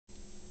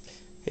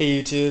Hey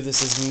YouTube,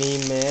 this is me,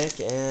 Mick,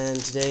 and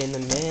today in the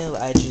mail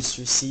I just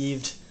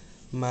received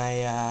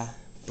my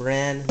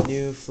brand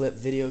new flip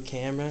video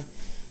camera.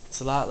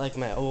 It's a lot like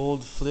my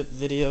old flip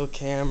video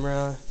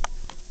camera,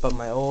 but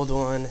my old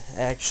one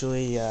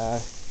actually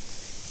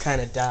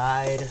kind of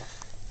died.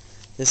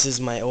 This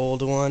is my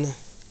old one,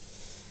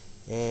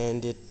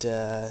 and it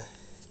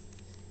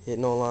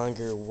no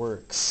longer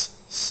works.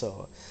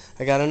 So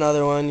I got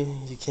another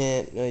one. You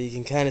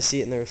can kind of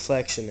see it in the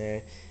reflection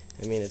there.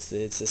 I mean, it's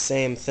the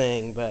same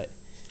thing, but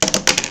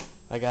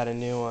I got a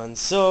new one.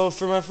 So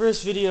for my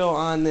first video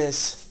on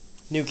this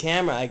new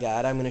camera I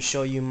got, I'm going to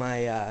show you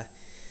my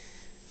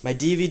my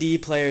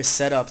DVD player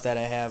setup that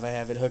I have. I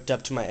have it hooked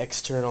up to my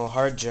external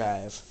hard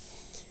drive.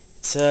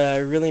 It's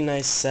a really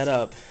nice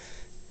setup.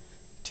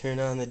 Turn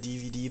on the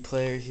DVD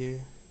player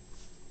here.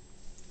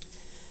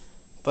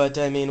 But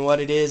I mean, what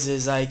it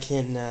is I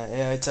can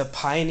it's a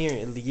Pioneer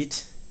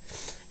Elite,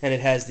 and it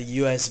has the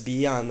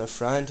USB on the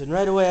front, and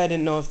right away I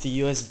didn't know if the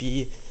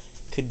USB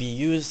could be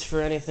used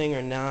for anything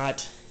or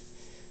not.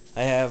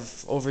 I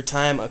have over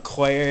time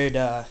acquired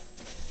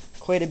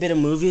quite a bit of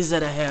movies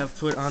that I have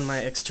put on my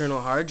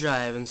external hard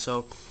drive, and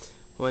so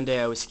one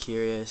day I was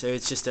curious.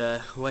 It's just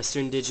a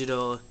Western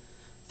Digital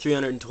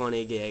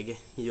 320 gig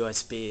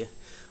USB.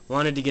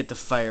 Wanted to get the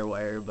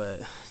FireWire,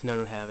 but none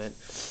would have it.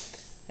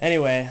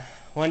 Anyway,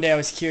 one day I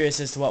was curious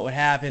as to what would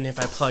happen if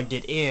I plugged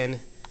it in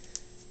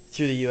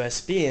through the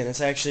USB, and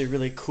it's actually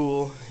really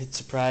cool. It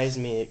surprised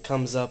me. It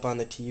comes up on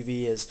the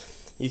TV as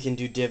you can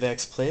do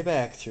DivX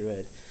playback through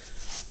it,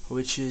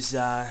 which is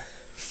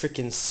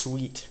freaking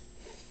sweet.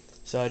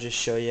 So I'll just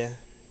show you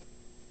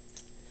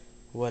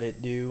what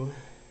it do.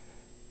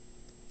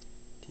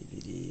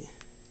 DVD.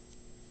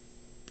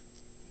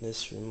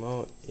 This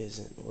remote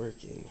isn't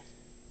working.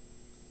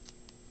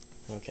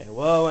 Okay,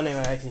 well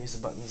anyway, I can use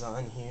the buttons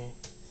on here.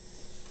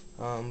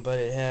 But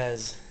it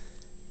has,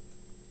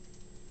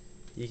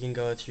 you can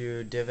go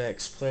through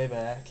DivX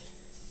playback,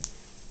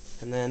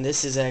 and then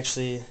this is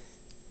actually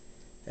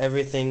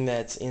everything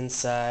that's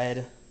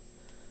inside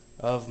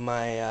of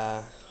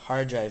my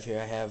hard drive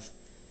here. I have,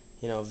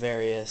 you know,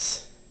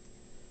 various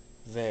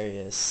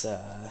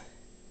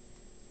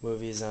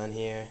movies on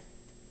here,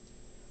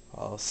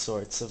 all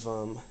sorts of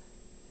them.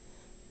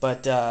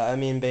 But I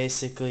mean,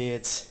 basically,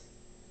 it's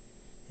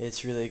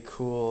really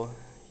cool.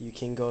 You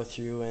can go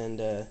through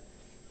and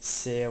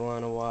say I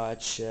want to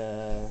watch.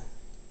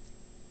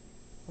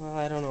 Well,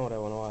 I don't know what I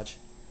want to watch.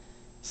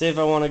 Say if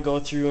I want to go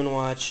through and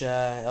watch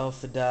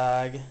Alpha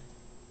Dog,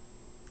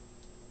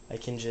 I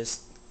can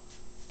just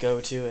go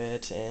to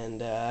it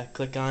and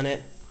click on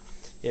it.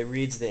 It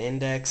reads the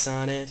index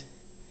on it,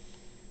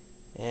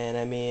 and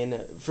I mean,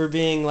 for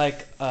being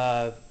like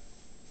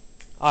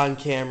on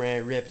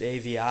camera ripped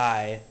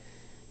AVI,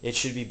 it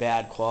should be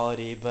bad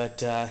quality,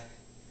 but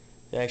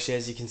actually,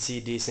 as you can see,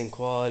 decent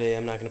quality.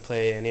 I'm not going to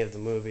play any of the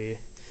movie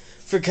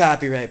for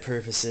copyright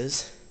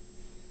purposes,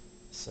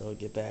 so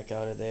get back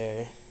out of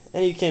there.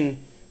 And you can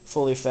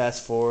fully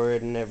fast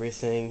forward and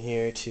everything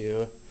here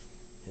too.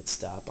 Hit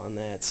stop on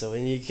that, so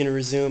you can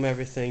resume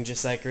everything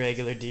just like a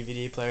regular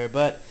DVD player.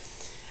 But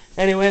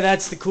anyway,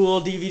 that's the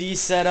cool DVD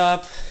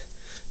setup.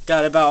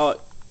 Got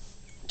about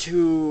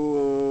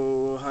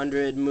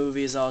 200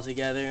 movies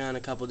altogether on a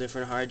couple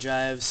different hard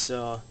drives,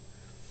 so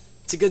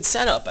it's a good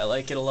setup. I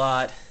like it a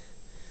lot.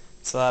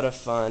 It's a lot of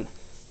fun.